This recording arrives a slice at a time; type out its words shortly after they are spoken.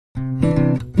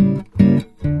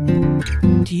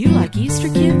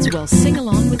Well, sing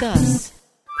along with us.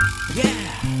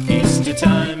 Yeah, Easter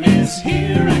time is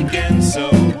here again, so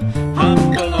hop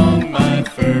along, my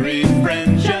furry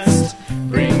friend. Just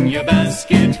bring your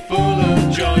basket full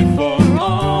of joy for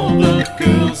all the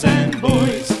girls and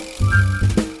boys.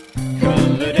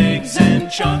 Colored eggs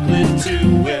and chocolate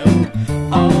too will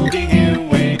all be here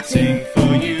waiting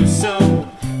for you. So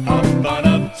hop on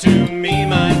up to me,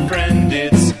 my friend.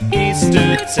 It's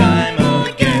Easter time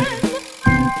again.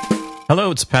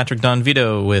 Hello, it's Patrick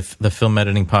Donvito with the Film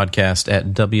Editing Podcast at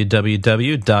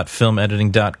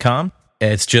www.filmediting.com.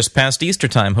 It's just past Easter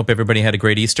time. Hope everybody had a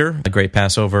great Easter, a great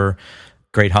Passover,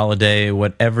 great holiday,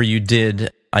 whatever you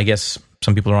did. I guess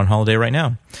some people are on holiday right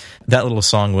now. That little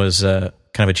song was kind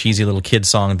of a cheesy little kid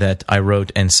song that I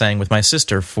wrote and sang with my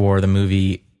sister for the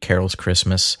movie Carol's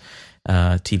Christmas,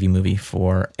 TV movie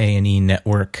for A&E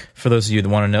Network. For those of you that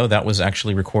want to know, that was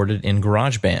actually recorded in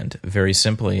GarageBand, very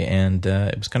simply, and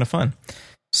it was kind of fun.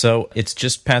 So it's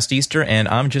just past Easter, and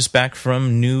I'm just back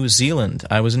from New Zealand.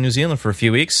 I was in New Zealand for a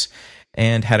few weeks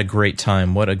and had a great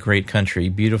time. What a great country.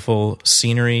 Beautiful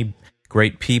scenery,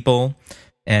 great people,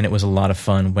 and it was a lot of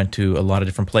fun. Went to a lot of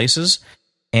different places.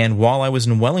 And while I was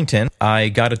in Wellington, I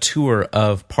got a tour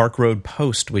of Park Road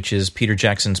Post, which is Peter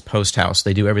Jackson's post house.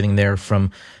 They do everything there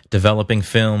from developing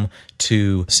film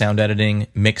to sound editing,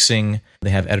 mixing. They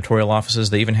have editorial offices.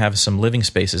 They even have some living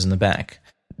spaces in the back.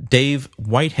 Dave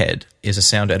Whitehead is a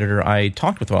sound editor I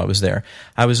talked with while I was there.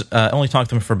 I was only talked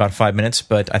to him for about 5 minutes,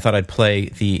 but I thought I'd play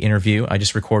the interview. I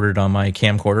just recorded it on my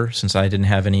camcorder since I didn't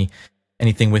have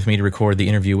anything with me to record the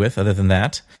interview with other than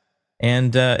that.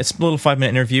 And it's a little 5-minute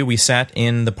interview. We sat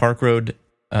in the Park Road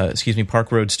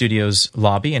Studios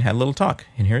lobby and had a little talk.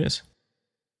 And here it is.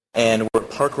 And we're at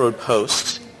Park Road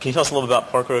Post. Can you tell us a little bit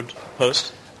about Park Road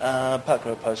Post? Park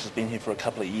Road Post has been here for a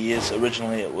couple of years.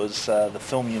 Originally it was the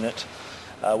film unit,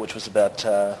 which was about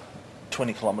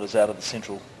 20 kilometres out of the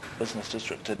central business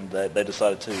district, and they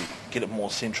decided to get it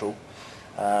more central.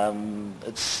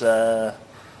 It's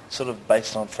sort of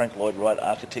based on Frank Lloyd Wright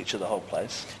architecture, the whole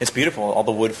place. It's beautiful, all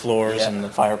the wood floors and the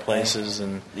fireplaces,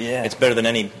 and it's better than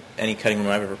any cutting room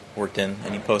I've ever worked in,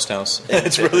 any post house.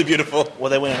 It's really beautiful. Well,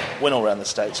 they went all around the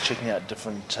States checking out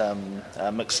different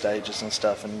mix stages and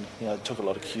stuff, and took a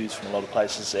lot of cues from a lot of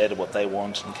places, added what they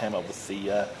want, and came up with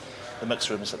the mix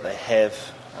rooms that they have.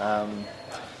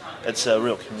 It's a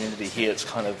real community here. It's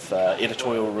kind of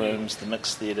editorial rooms, the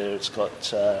mix theatre, it's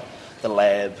got the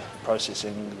lab,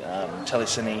 processing,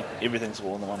 telecine, everything's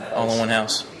all in the one place. All in one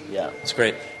house. Yeah. It's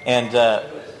great. And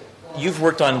you've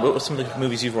worked on, what were some of the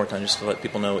movies you've worked on, just to let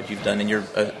people know what you've done? And you're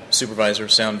a supervisor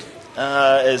of sound?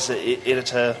 As an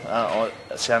editor,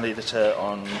 sound editor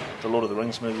on the Lord of the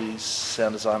Rings movies,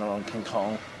 sound designer on King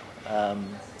Kong,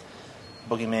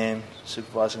 Boogeyman,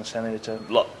 supervising sound editor,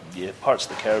 Pirates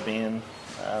of the Caribbean,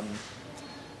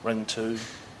 Ring 2, a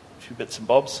few bits and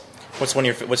bobs.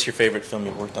 What's your favorite film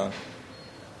you've worked on?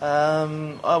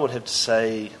 I would have to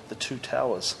say The Two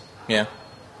Towers. Yeah?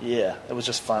 Yeah, it was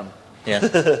just fun. Yeah.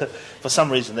 For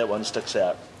some reason, that one sticks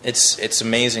out. It's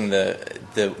amazing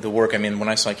the work. I mean, when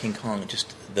I saw King Kong,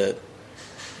 just the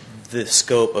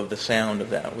scope of the sound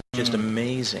of that was just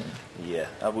amazing. Yeah,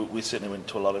 we certainly went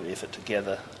to a lot of effort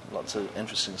together. Lots of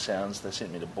interesting sounds. They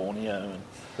sent me to Borneo and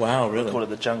wow, really? Recorded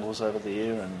the jungles over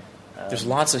there. And there's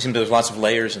lots of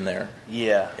layers in there.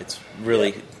 Yeah, it's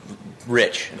really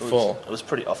rich and full. It was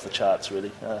pretty off the charts,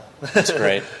 really. That's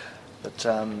great. But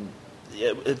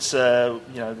it's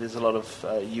there's a lot of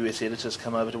US editors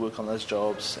come over to work on those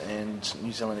jobs, and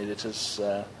New Zealand editors.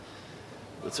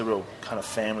 It's a real kind of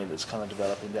family that's kind of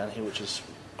developing down here, which is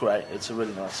great. It's a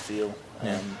really nice feel.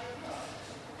 Yeah.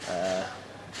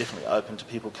 Definitely open to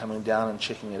people coming down and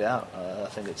checking it out. I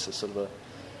think it's a sort of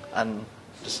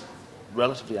just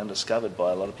relatively undiscovered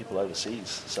by a lot of people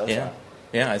overseas so far.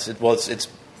 Yeah. It's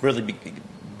really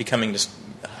becoming just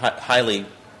highly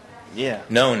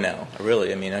known now.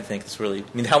 Really, I mean, I think it's really. I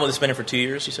mean, how long has it been for 2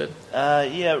 years? You said?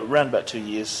 Around about 2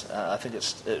 years. I think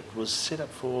it was set up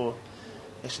for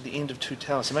actually the end of Two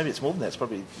Towers. So maybe it's more than that. It's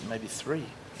probably maybe 3.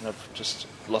 And I've just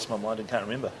lost my mind and can't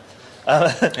remember.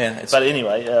 But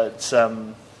anyway, it's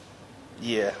I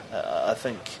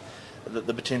think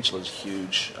the potential is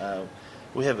huge.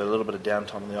 We have a little bit of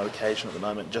downtime on the odd occasion at the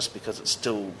moment, just because it's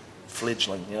still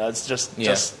fledgling. It's just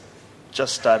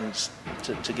starting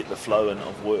to get the flow in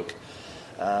of work.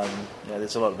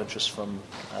 There's a lot of interest from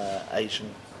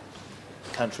Asian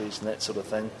countries and that sort of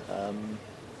thing.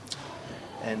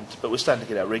 But we're starting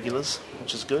to get our regulars,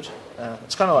 which is good.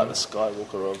 It's kind of like the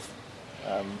Skywalker of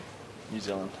New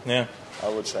Zealand, I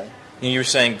would say. You were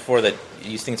saying before that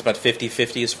you think it's about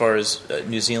 50-50 as far as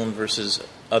New Zealand versus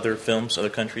other films, other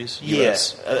countries? Yeah,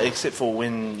 US? except for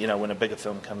when a bigger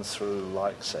film comes through,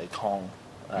 like say Kong,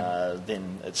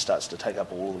 then it starts to take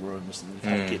up all the rooms, and you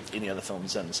can't get any other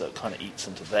films in, so it kind of eats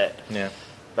into that. Yeah.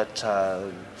 But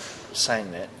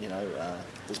saying that,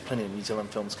 there's plenty of New Zealand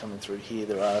films coming through here.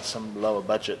 There are some lower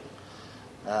budget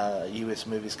US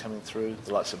movies coming through,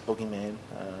 the likes of Boogeyman,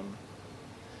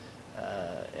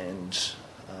 and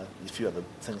a few other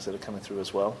things that are coming through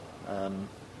as well.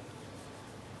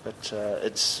 But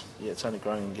it's only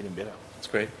growing and getting better. That's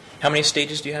great. How many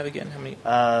stages do you have again? How many?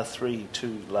 3,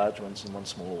 2 large ones and 1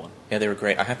 smaller one. Yeah, they were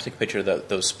great. I have to take a picture of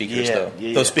those speakers, Yeah, though.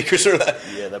 yeah, Those yeah. speakers are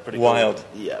They're pretty wild.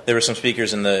 Cool. Yeah. There were some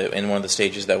speakers in one of the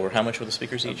stages that were, how much were the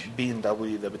speakers each?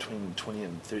 B&W, they're between 20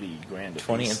 and 30 grand a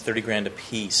 20 piece. and 30 grand a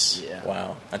piece. Yeah.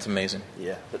 Wow, that's amazing.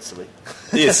 Yeah, a bit silly.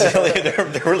 Yeah, they're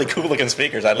really cool looking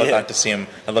speakers. I'd Yeah. love to see them.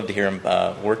 I'd love to hear them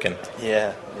working.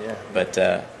 Yeah. But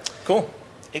cool.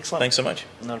 Excellent. Thanks so much.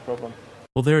 No problem.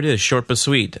 Well, there it is, short but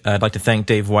sweet. I'd like to thank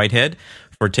Dave Whitehead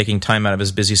for taking time out of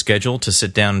his busy schedule to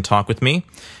sit down and talk with me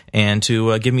and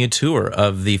to give me a tour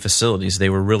of the facilities. They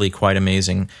were really quite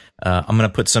amazing. I'm going to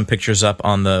put some pictures up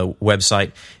on the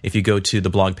website. If you go to the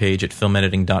blog page at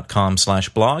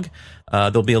filmediting.com/blog,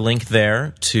 there'll be a link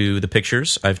there to the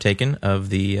pictures I've taken of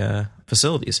the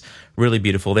facilities. Really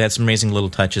beautiful. They had some amazing little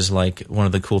touches, like one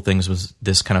of the cool things was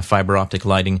this kind of fiber optic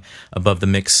lighting above the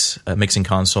mixing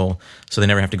console, so they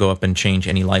never have to go up and change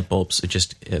any light bulbs.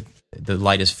 The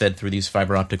light is fed through these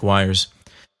fiber optic wires,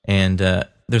 and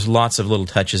there's lots of little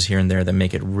touches here and there that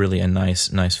make it really a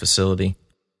nice facility.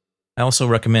 I also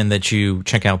recommend that you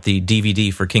check out the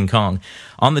DVD for King Kong.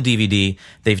 On the DVD,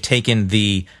 they've taken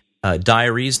the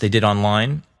diaries they did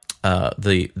online,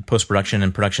 the post-production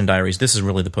and production diaries. This is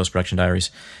really the post-production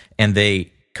diaries. And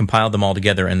they compiled them all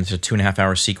together, and it's a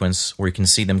 2.5-hour sequence where you can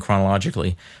see them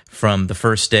chronologically from the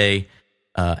first day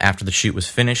after the shoot was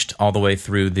finished all the way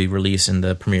through the release and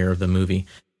the premiere of the movie.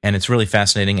 And it's really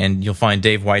fascinating, and you'll find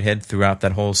Dave Whitehead throughout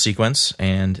that whole sequence,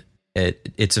 and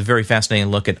it's a very fascinating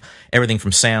look at everything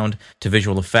from sound to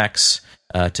visual effects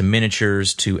to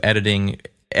miniatures to editing,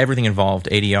 everything involved,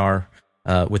 ADR,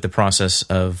 with the process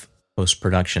of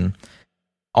post-production.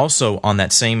 Also, on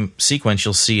that same sequence,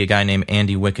 you'll see a guy named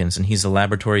Andy Wickens, and he's the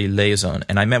laboratory liaison.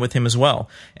 And I met with him as well.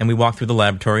 And we walked through the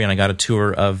laboratory, and I got a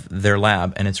tour of their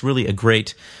lab. And it's really a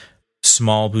great,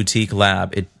 small, boutique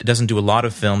lab. It doesn't do a lot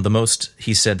of film. The most,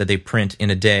 he said, that they print in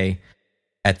a day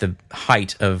at the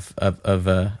height of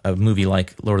a movie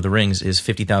like Lord of the Rings is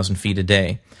 50,000 feet a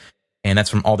day. And that's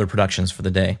from all their productions for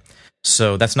the day.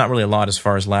 So that's not really a lot as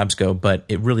far as labs go, but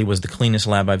it really was the cleanest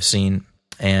lab I've seen.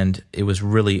 And it was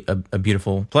really a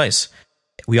beautiful place.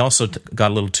 We also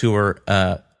got a little tour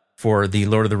for the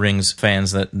Lord of the Rings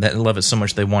fans that love it so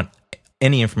much they want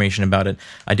any information about it.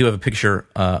 I do have a picture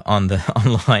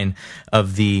online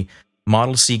of the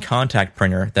Model C contact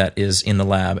printer that is in the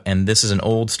lab, and this is an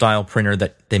old style printer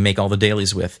that they make all the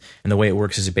dailies with. And the way it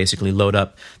works is you basically load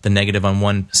up the negative on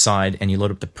one side, and you load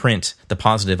up the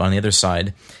positive on the other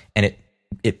side, and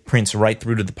it prints right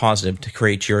through to the positive to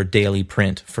create your daily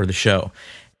print for the show.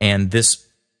 And this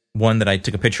one that I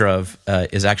took a picture of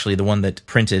is actually the one that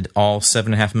printed all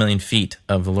 7.5 million feet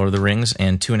of The Lord of the Rings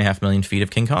and 2.5 million feet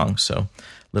of King Kong. So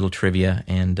little trivia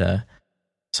and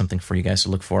something for you guys to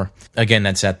look for. Again,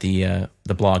 that's at the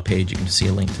blog page. You can see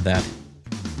a link to that.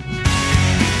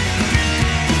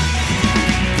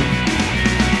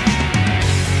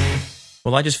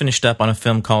 Well, I just finished up on a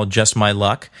film called Just My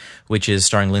Luck, which is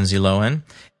starring Lindsay Lohan.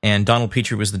 And Donald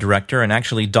Petrie was the director. And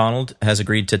actually, Donald has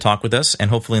agreed to talk with us. And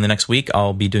hopefully in the next week,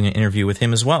 I'll be doing an interview with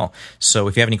him as well. So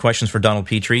if you have any questions for Donald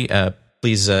Petrie,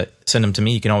 please send them to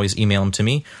me. You can always email them to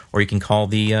me, or you can call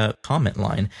the comment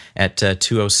line at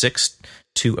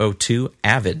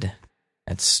 206-202-AVID.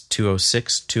 That's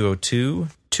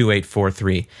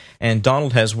 206-202-2843. And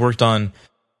Donald has worked on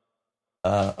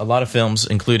a lot of films,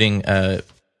 including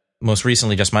most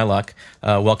recently Just My Luck,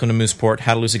 Welcome to Mooseport,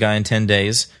 How to Lose a Guy in 10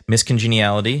 Days, Miss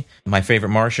Congeniality, My Favorite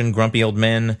Martian, Grumpy Old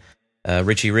Men,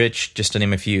 Richie Rich, just to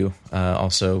name a few.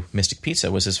 Also, Mystic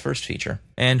Pizza was his first feature.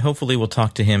 And hopefully we'll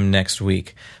talk to him next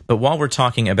week. But while we're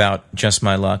talking about Just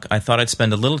My Luck, I thought I'd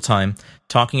spend a little time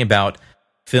talking about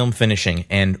film finishing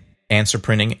and answer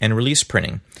printing and release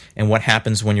printing and what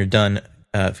happens when you're done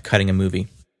cutting a movie.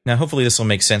 Now, hopefully this will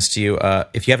make sense to you.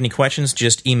 If you have any questions,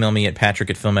 just email me at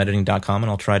patrick@filmediting.com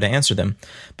and I'll try to answer them.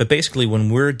 But basically,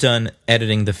 when we're done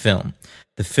editing the film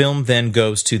then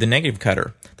goes to the negative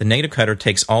cutter. The negative cutter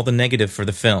takes all the negative for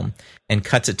the film and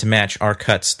cuts it to match our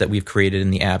cuts that we've created in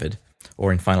the Avid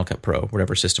or in Final Cut Pro,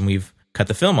 whatever system we've cut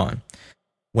the film on.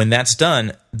 When that's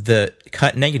done, the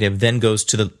cut negative then goes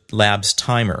to the lab's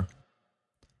timer.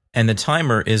 and the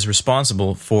timer is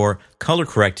responsible for color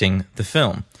correcting the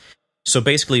film. So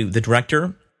basically, the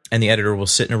director and the editor will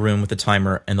sit in a room with the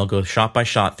timer, and they'll go shot by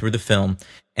shot through the film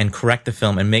and correct the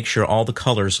film and make sure all the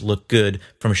colors look good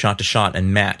from shot to shot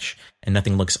and match, and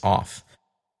nothing looks off.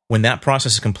 When that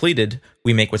process is completed,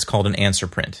 we make what's called an answer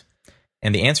print.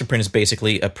 And the answer print is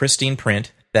basically a pristine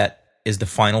print that is the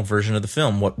final version of the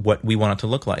film, what we want it to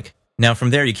look like. Now, from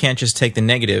there, you can't just take the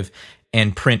negative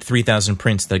and print 3,000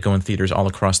 prints that go in theaters all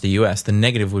across the U.S. The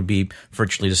negative would be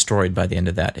virtually destroyed by the end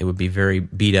of that. It would be very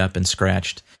beat up and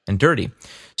scratched and dirty.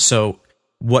 So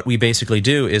what we basically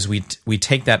do is we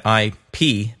take that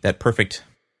IP, that perfect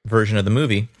version of the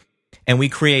movie, and we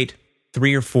create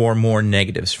 3 or 4 more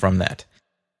negatives from that.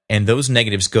 And those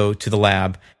negatives go to the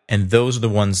lab, and those are the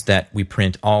ones that we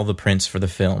print all the prints for the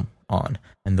film on.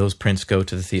 And those prints go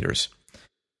to the theaters.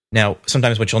 Now,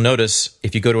 sometimes what you'll notice,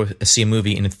 if you go to see a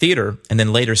movie in a theater and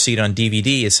then later see it on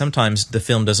DVD, is sometimes the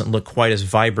film doesn't look quite as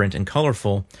vibrant and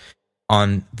colorful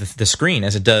on the screen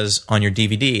as it does on your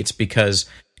DVD. It's because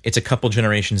it's a couple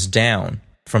generations down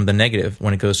from the negative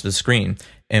when it goes to the screen.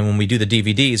 And when we do the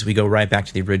DVDs, we go right back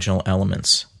to the original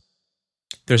elements.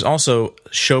 There's also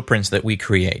show prints that we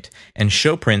create. And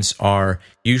show prints are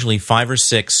usually 5 or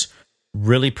 6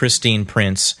 really pristine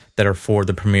prints that are for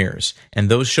the premieres. And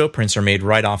those show prints are made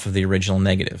right off of the original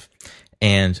negative.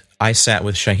 And I sat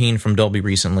with Shaheen from Dolby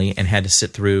recently and had to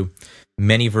sit through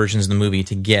many versions of the movie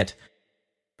to get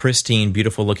pristine,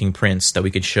 beautiful-looking prints that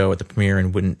we could show at the premiere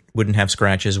and wouldn't have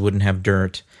scratches, wouldn't have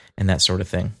dirt, and that sort of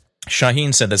thing.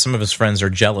 Shaheen said that some of his friends are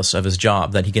jealous of his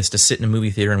job, that he gets to sit in a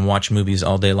movie theater and watch movies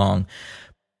all day long.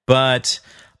 But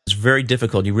it's very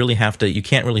difficult. You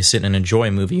can't really sit and enjoy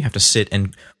a movie. You have to sit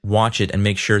and watch it and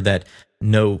make sure that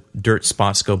no dirt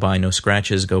spots go by, no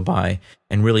scratches go by,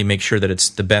 and really make sure that it's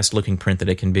the best looking print that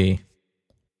it can be.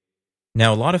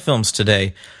 Now, a lot of films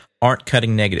today aren't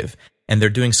cutting negative, and they're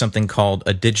doing something called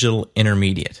a digital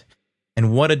intermediate.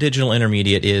 And what a digital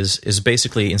intermediate is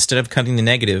basically, instead of cutting the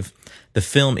negative, the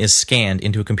film is scanned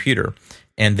into a computer,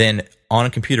 and then on a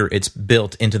computer, it's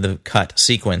built into the cut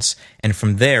sequence, and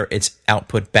from there, it's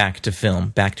output back to film,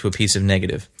 back to a piece of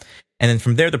negative. And then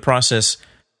from there, the process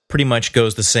pretty much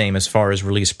goes the same as far as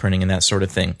release printing and that sort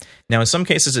of thing. Now, in some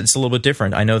cases, it's a little bit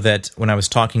different. I know that when I was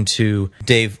talking to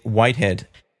Dave Whitehead,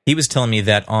 he was telling me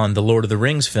that on the Lord of the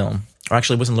Rings film, or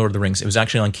actually it wasn't Lord of the Rings, it was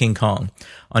actually on King Kong.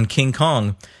 On King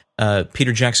Kong,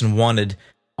 Peter Jackson wanted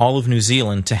all of New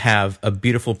Zealand to have a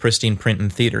beautiful, pristine print in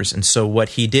theaters. And so what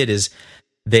he did is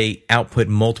they output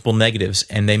multiple negatives,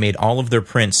 and they made all of their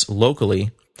prints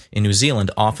locally in New Zealand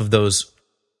off of those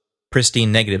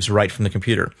pristine negatives right from the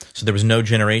computer. So there was no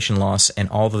generation loss, and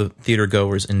all the theater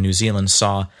goers in New Zealand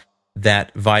saw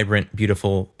that vibrant,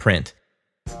 beautiful print.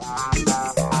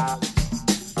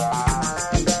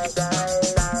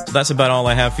 That's about all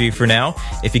I have for you for now.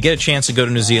 If you get a chance to go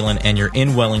to New Zealand and you're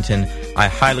in Wellington, I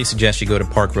highly suggest you go to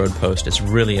Park Road Post. It's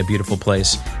really a beautiful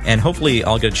place, and hopefully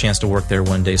I'll get a chance to work there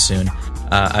one day soon.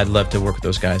 I'd love to work with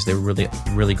those guys. They're really,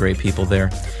 really great people there.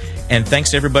 And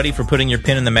thanks to everybody for putting your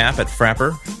pin in the map at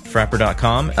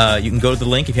Frapper.com. You can go to the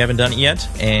link if you haven't done it yet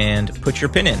and put your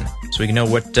pin in so we can know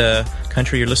what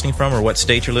country you're listening from or what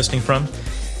state you're listening from.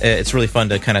 It's really fun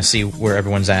to kind of see where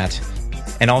everyone's at.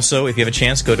 And also, if you have a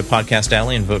chance, go to Podcast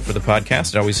Alley and vote for the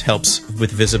podcast. It always helps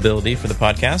with visibility for the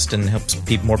podcast and helps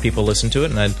more people listen to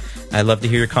it. And I'd love to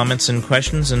hear your comments and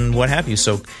questions and what have you.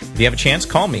 So if you have a chance,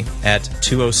 call me at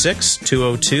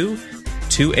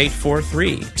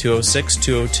 206-202-2843,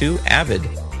 206-202-AVID.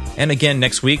 And again,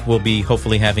 next week, we'll be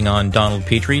hopefully having on Donald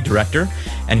Petrie, director.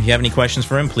 And if you have any questions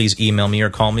for him, please email me or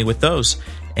call me with those.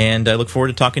 And I look forward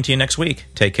to talking to you next week.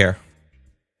 Take care.